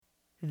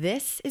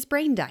This is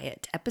Brain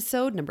Diet,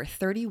 episode number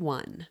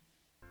 31.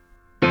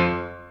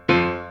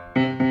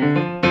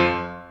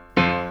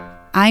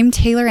 I'm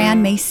Taylor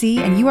Ann Macy,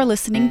 and you are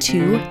listening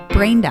to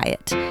Brain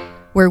Diet,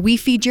 where we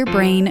feed your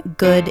brain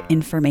good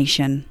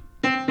information.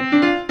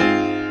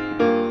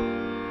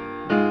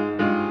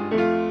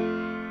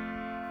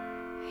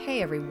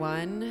 Hey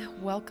everyone,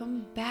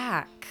 welcome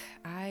back.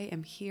 I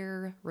am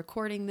here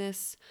recording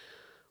this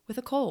with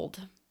a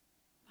cold.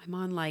 I'm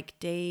on like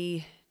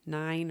day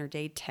 9 or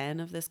day 10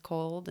 of this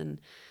cold, and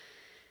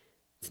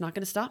it's not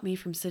going to stop me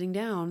from sitting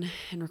down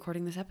and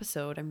recording this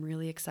episode. I'm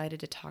really excited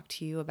to talk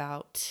to you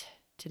about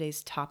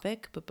today's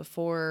topic, but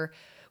before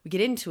we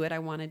get into it, I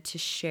wanted to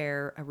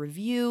share a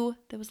review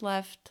that was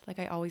left, like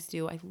I always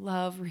do. I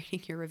love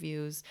reading your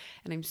reviews,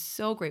 and I'm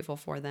so grateful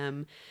for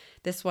them.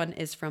 This one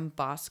is from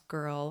Boss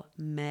Girl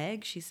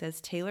Meg. She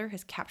says, Taylor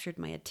has captured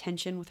my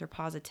attention with her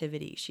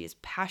positivity. She is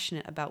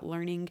passionate about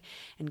learning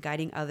and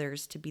guiding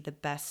others to be the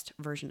best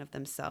version of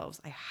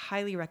themselves. I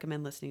highly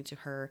recommend listening to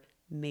her.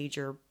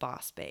 Major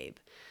boss babe.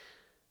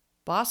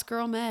 Boss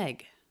Girl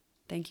Meg,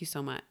 thank you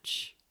so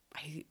much.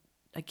 I,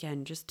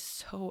 again, just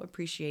so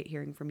appreciate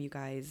hearing from you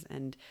guys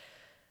and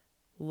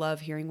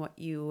love hearing what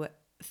you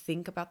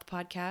think about the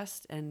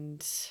podcast. And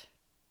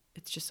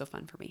it's just so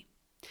fun for me.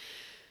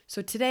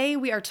 So today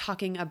we are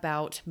talking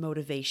about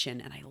motivation,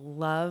 and I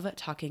love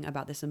talking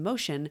about this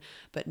emotion,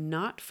 but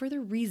not for the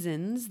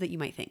reasons that you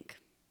might think.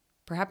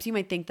 Perhaps you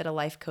might think that a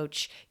life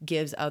coach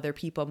gives other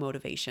people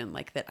motivation,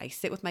 like that I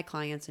sit with my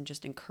clients and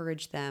just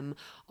encourage them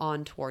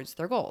on towards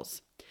their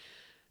goals.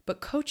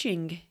 But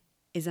coaching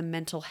is a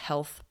mental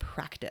health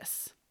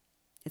practice.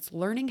 It's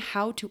learning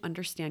how to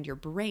understand your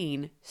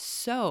brain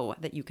so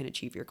that you can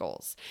achieve your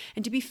goals.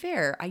 And to be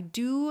fair, I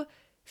do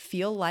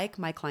feel like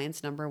my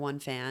client's number one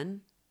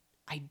fan.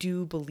 I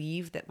do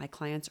believe that my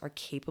clients are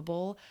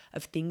capable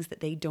of things that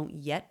they don't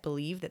yet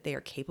believe that they are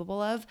capable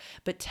of,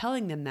 but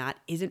telling them that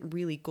isn't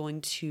really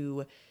going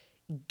to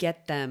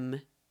get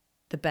them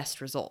the best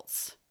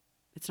results.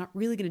 It's not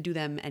really going to do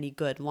them any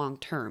good long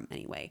term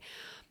anyway.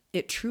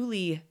 It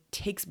truly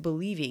takes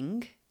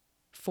believing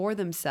for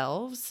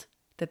themselves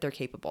that they're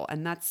capable.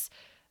 And that's,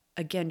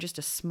 again, just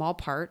a small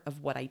part of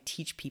what I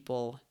teach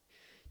people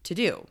to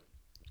do.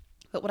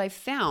 But what I've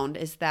found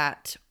is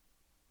that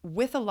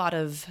with a lot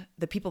of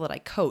the people that I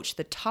coach,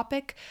 the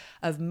topic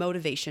of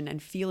motivation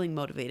and feeling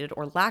motivated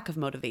or lack of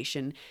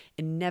motivation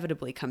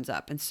inevitably comes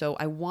up. And so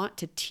I want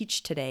to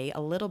teach today a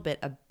little bit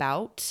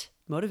about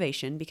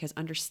motivation because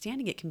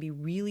understanding it can be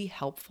really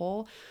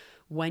helpful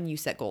when you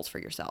set goals for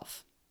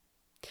yourself.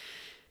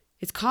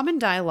 It's common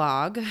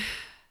dialogue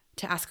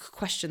to ask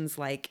questions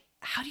like,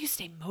 how do you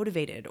stay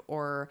motivated?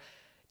 Or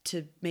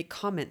to make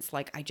comments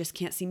like, I just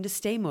can't seem to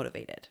stay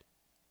motivated.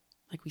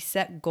 Like we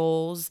set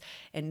goals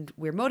and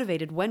we're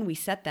motivated when we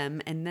set them,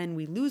 and then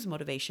we lose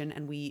motivation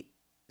and we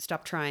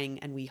stop trying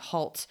and we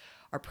halt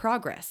our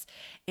progress.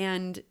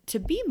 And to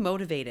be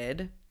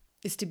motivated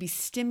is to be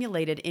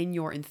stimulated in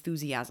your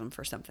enthusiasm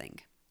for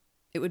something.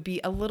 It would be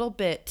a little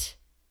bit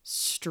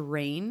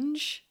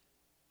strange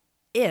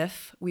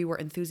if we were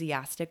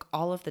enthusiastic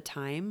all of the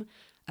time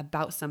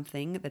about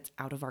something that's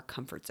out of our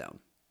comfort zone.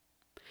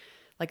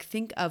 Like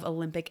think of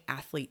Olympic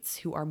athletes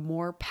who are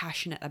more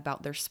passionate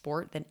about their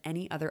sport than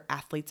any other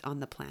athletes on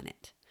the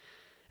planet.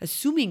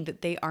 Assuming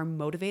that they are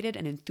motivated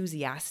and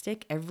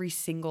enthusiastic every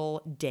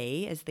single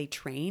day as they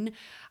train,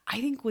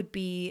 I think would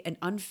be an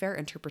unfair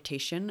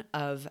interpretation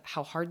of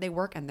how hard they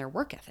work and their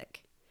work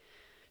ethic.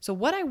 So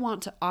what I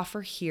want to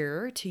offer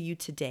here to you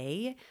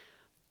today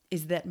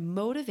is that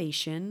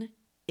motivation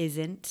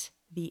isn't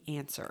the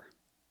answer.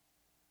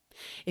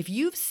 If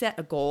you've set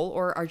a goal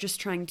or are just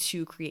trying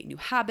to create new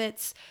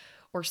habits,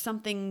 or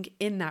something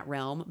in that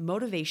realm,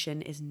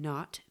 motivation is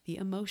not the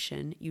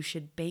emotion you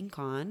should bank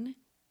on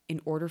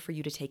in order for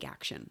you to take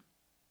action.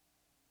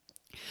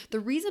 The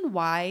reason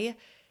why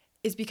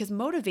is because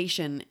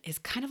motivation is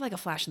kind of like a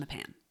flash in the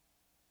pan.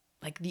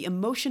 Like the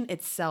emotion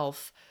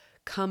itself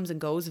comes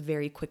and goes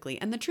very quickly.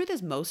 And the truth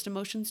is most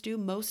emotions do.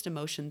 Most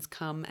emotions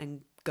come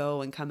and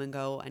go and come and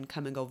go and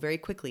come and go very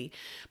quickly.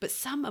 But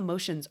some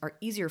emotions are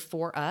easier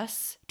for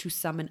us to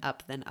summon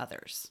up than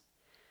others.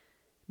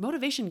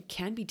 Motivation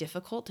can be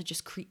difficult to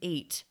just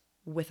create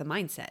with a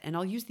mindset. And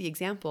I'll use the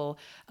example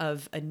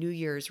of a New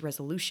Year's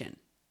resolution.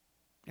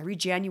 Every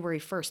January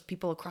 1st,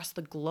 people across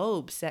the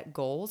globe set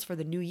goals for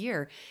the new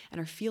year and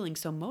are feeling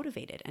so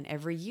motivated. And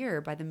every year,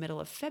 by the middle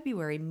of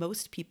February,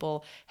 most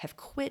people have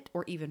quit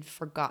or even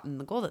forgotten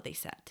the goal that they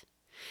set.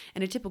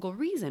 And a typical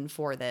reason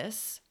for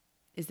this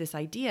is this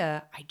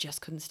idea, I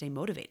just couldn't stay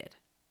motivated.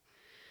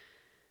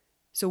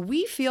 So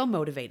we feel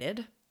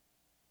motivated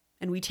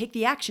and we take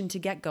the action to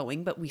get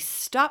going, but we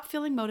stop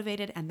feeling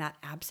motivated, and that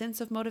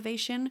absence of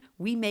motivation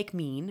we make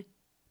mean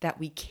that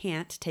we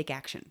can't take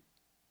action.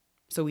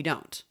 So we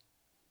don't.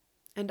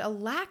 And a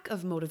lack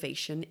of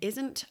motivation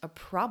isn't a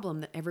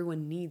problem that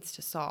everyone needs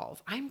to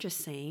solve. I'm just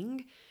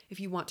saying if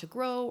you want to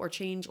grow or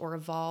change or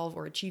evolve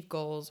or achieve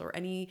goals or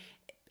any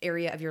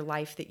area of your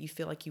life that you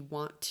feel like you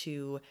want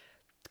to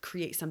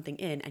create something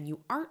in and you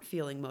aren't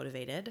feeling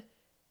motivated,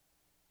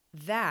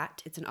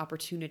 that it's an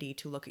opportunity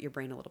to look at your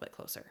brain a little bit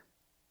closer.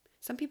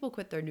 Some people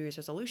quit their New Year's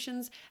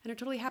resolutions and are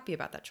totally happy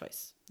about that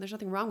choice. There's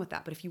nothing wrong with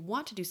that. But if you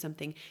want to do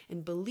something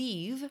and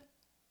believe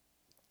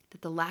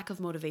that the lack of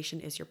motivation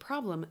is your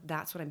problem,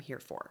 that's what I'm here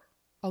for.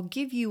 I'll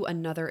give you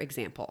another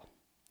example.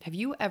 Have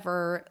you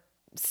ever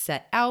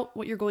set out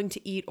what you're going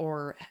to eat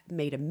or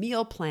made a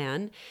meal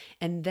plan,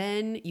 and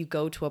then you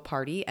go to a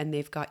party and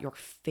they've got your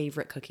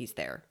favorite cookies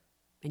there,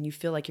 and you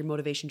feel like your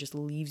motivation just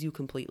leaves you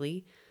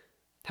completely?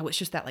 How it's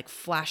just that like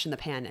flash in the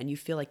pan and you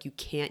feel like you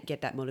can't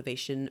get that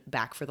motivation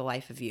back for the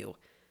life of you.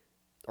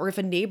 Or if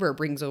a neighbor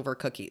brings over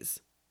cookies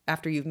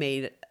after you've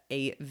made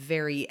a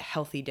very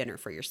healthy dinner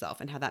for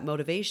yourself, and how that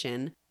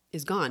motivation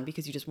is gone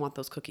because you just want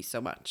those cookies so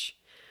much.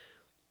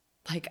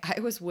 Like, I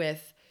was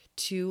with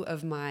two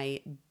of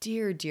my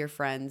dear, dear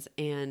friends,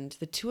 and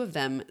the two of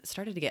them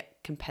started to get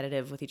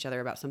competitive with each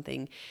other about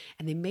something,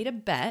 and they made a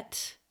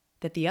bet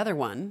that the other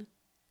one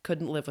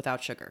couldn't live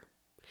without sugar.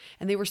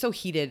 And they were so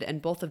heated,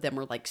 and both of them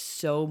were like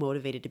so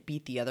motivated to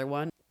beat the other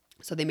one.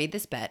 So they made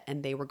this bet,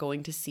 and they were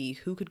going to see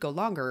who could go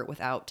longer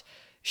without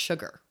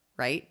sugar,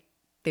 right?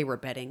 They were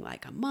betting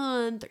like a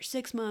month or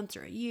 6 months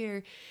or a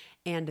year.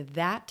 And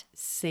that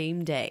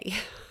same day,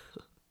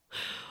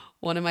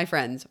 one of my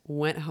friends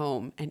went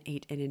home and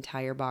ate an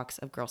entire box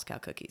of Girl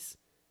Scout cookies.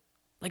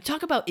 Like,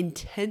 talk about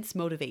intense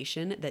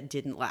motivation that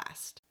didn't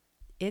last.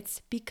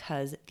 It's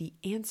because the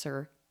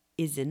answer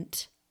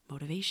isn't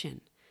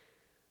motivation.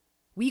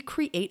 We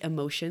create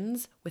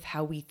emotions with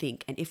how we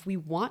think. And if we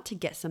want to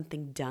get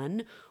something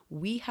done,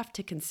 we have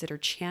to consider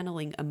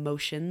channeling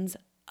emotions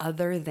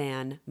other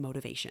than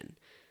motivation.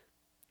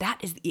 That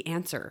is the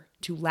answer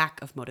to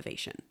lack of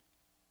motivation.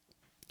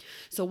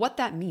 So what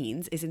that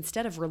means is,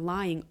 instead of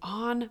relying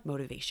on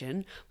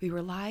motivation, we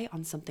rely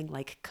on something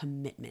like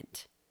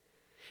commitment.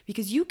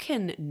 Because you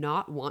can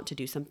not want to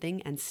do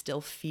something and still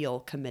feel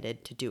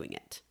committed to doing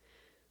it,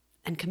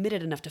 and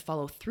committed enough to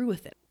follow through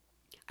with it.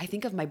 I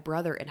think of my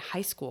brother in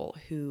high school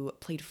who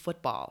played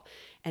football,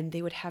 and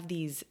they would have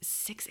these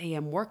 6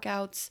 a.m.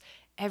 workouts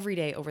every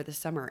day over the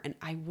summer. And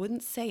I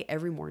wouldn't say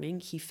every morning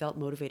he felt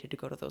motivated to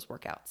go to those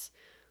workouts,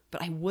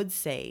 but I would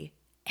say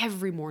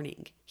every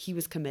morning he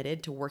was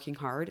committed to working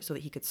hard so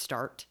that he could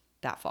start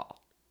that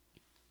fall.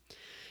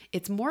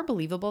 It's more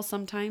believable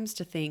sometimes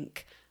to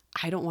think,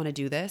 I don't want to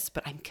do this,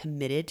 but I'm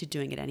committed to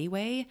doing it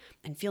anyway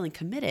and feeling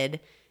committed,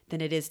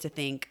 than it is to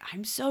think,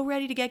 I'm so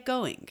ready to get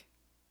going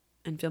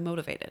and feel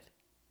motivated.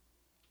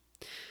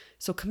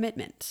 So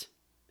commitment,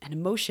 an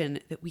emotion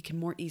that we can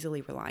more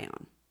easily rely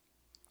on.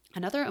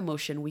 Another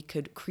emotion we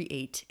could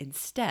create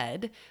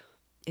instead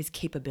is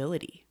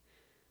capability.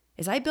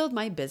 As I build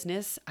my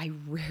business, I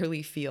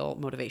rarely feel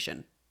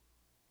motivation,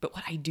 but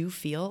what I do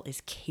feel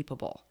is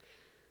capable.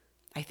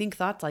 I think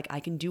thoughts like, I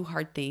can do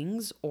hard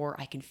things, or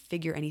I can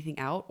figure anything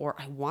out, or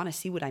I want to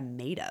see what I'm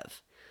made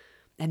of.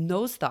 And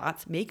those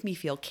thoughts make me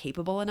feel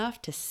capable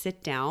enough to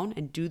sit down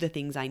and do the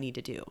things I need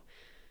to do,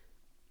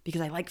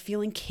 because I like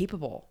feeling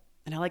capable.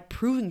 And I like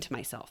proving to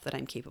myself that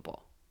I'm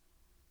capable.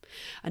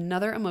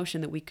 Another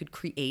emotion that we could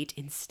create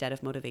instead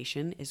of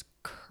motivation is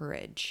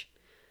courage.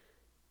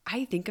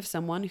 I think of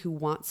someone who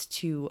wants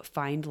to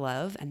find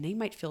love, and they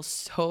might feel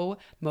so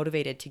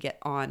motivated to get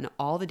on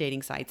all the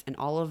dating sites and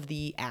all of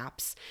the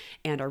apps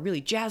and are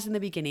really jazzed in the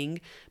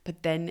beginning,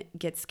 but then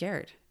get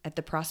scared at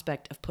the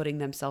prospect of putting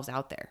themselves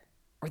out there,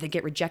 or they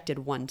get rejected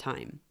one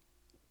time.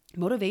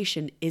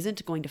 Motivation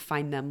isn't going to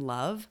find them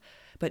love,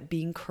 but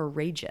being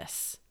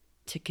courageous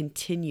to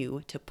continue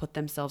to put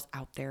themselves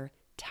out there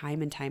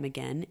time and time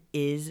again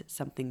is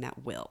something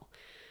that will.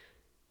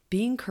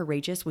 Being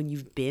courageous when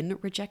you've been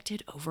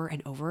rejected over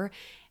and over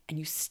and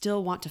you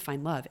still want to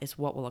find love is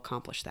what will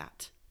accomplish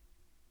that.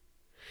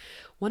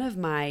 One of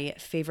my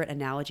favorite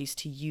analogies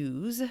to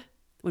use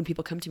when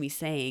people come to me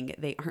saying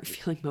they aren't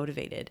feeling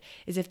motivated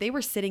is if they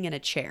were sitting in a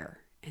chair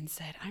and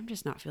said, I'm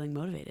just not feeling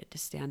motivated to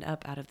stand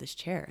up out of this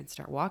chair and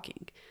start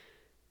walking.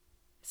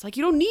 It's like,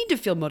 you don't need to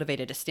feel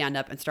motivated to stand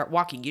up and start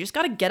walking. You just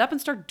got to get up and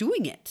start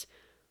doing it.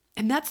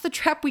 And that's the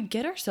trap we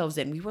get ourselves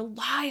in. We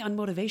rely on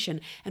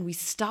motivation and we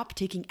stop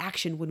taking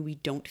action when we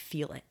don't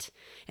feel it.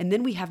 And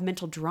then we have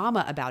mental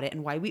drama about it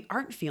and why we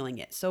aren't feeling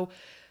it. So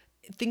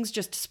things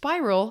just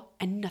spiral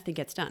and nothing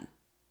gets done.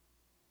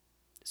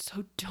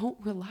 So don't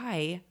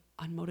rely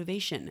on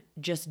motivation.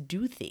 Just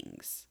do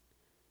things.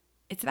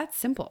 It's that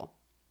simple.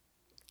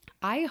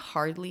 I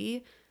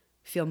hardly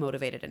feel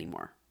motivated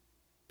anymore.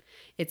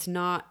 It's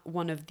not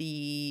one of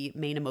the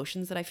main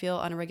emotions that I feel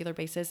on a regular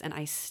basis, and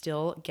I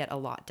still get a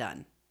lot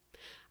done.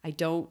 I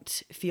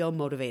don't feel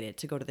motivated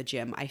to go to the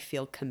gym. I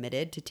feel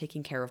committed to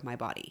taking care of my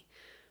body.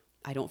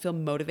 I don't feel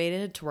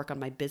motivated to work on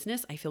my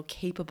business. I feel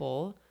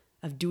capable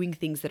of doing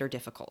things that are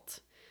difficult.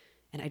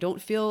 And I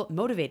don't feel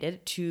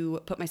motivated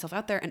to put myself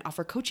out there and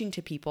offer coaching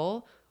to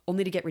people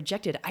only to get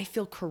rejected. I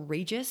feel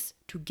courageous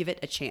to give it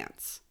a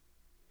chance.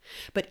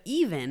 But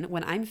even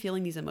when I'm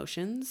feeling these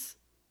emotions,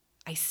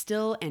 I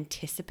still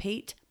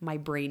anticipate my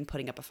brain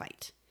putting up a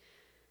fight.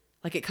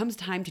 Like, it comes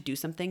time to do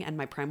something and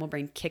my primal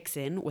brain kicks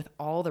in with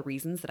all the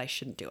reasons that I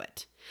shouldn't do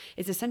it.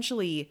 It's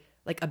essentially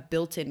like a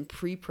built-in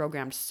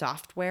pre-programmed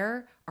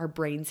software our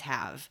brains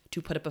have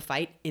to put up a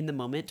fight in the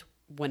moment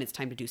when it's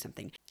time to do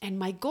something. And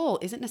my goal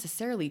isn't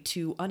necessarily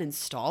to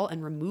uninstall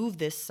and remove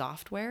this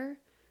software.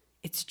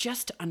 It's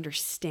just to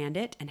understand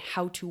it and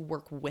how to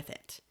work with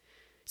it.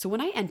 So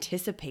when I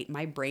anticipate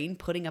my brain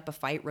putting up a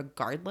fight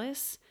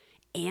regardless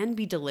and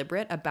be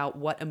deliberate about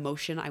what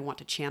emotion I want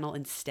to channel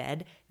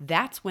instead,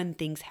 that's when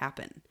things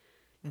happen.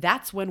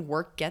 That's when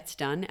work gets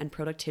done and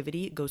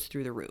productivity goes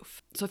through the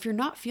roof. So if you're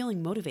not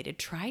feeling motivated,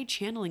 try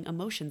channeling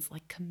emotions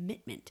like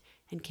commitment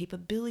and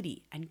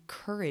capability and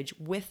courage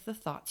with the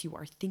thoughts you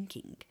are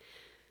thinking.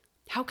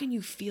 How can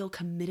you feel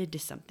committed to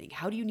something?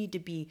 How do you need to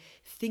be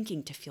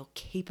thinking to feel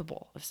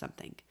capable of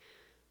something?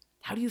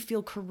 How do you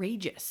feel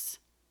courageous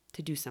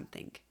to do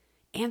something?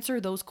 Answer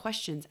those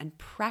questions and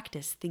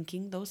practice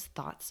thinking those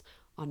thoughts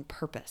on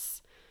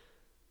purpose.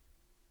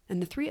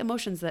 And the 3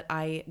 emotions that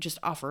I just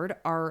offered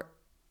are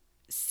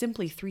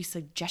simply 3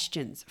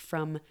 suggestions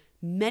from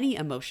many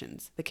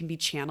emotions that can be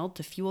channeled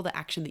to fuel the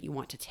action that you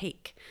want to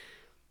take.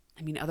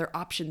 I mean, other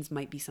options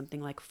might be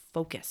something like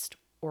focused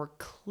or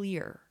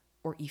clear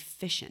or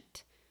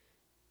efficient.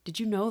 Did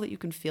you know that you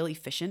can feel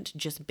efficient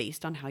just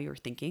based on how you're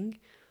thinking?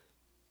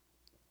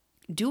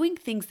 Doing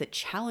things that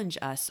challenge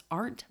us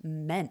aren't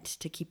meant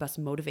to keep us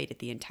motivated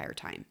the entire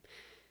time.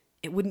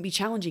 It wouldn't be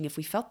challenging if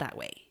we felt that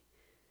way.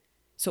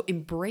 So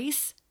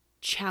embrace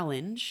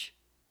challenge,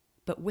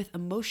 but with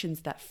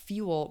emotions that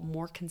fuel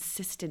more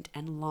consistent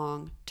and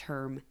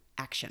long-term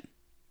action.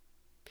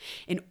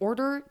 In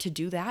order to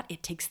do that,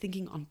 it takes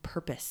thinking on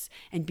purpose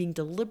and being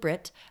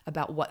deliberate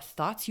about what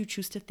thoughts you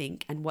choose to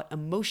think and what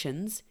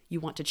emotions you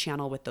want to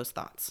channel with those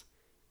thoughts.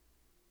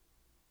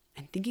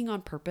 And thinking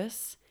on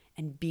purpose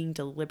and being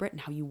deliberate in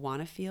how you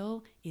want to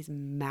feel is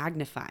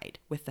magnified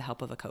with the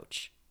help of a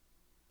coach.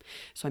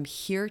 So I'm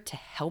here to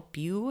help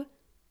you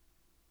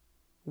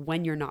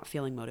when you're not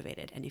feeling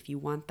motivated. And if you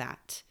want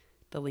that,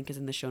 the link is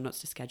in the show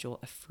notes to schedule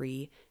a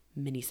free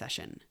mini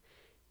session.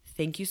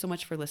 Thank you so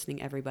much for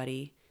listening,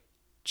 everybody.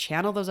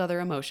 Channel those other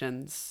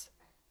emotions.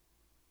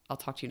 I'll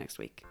talk to you next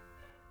week.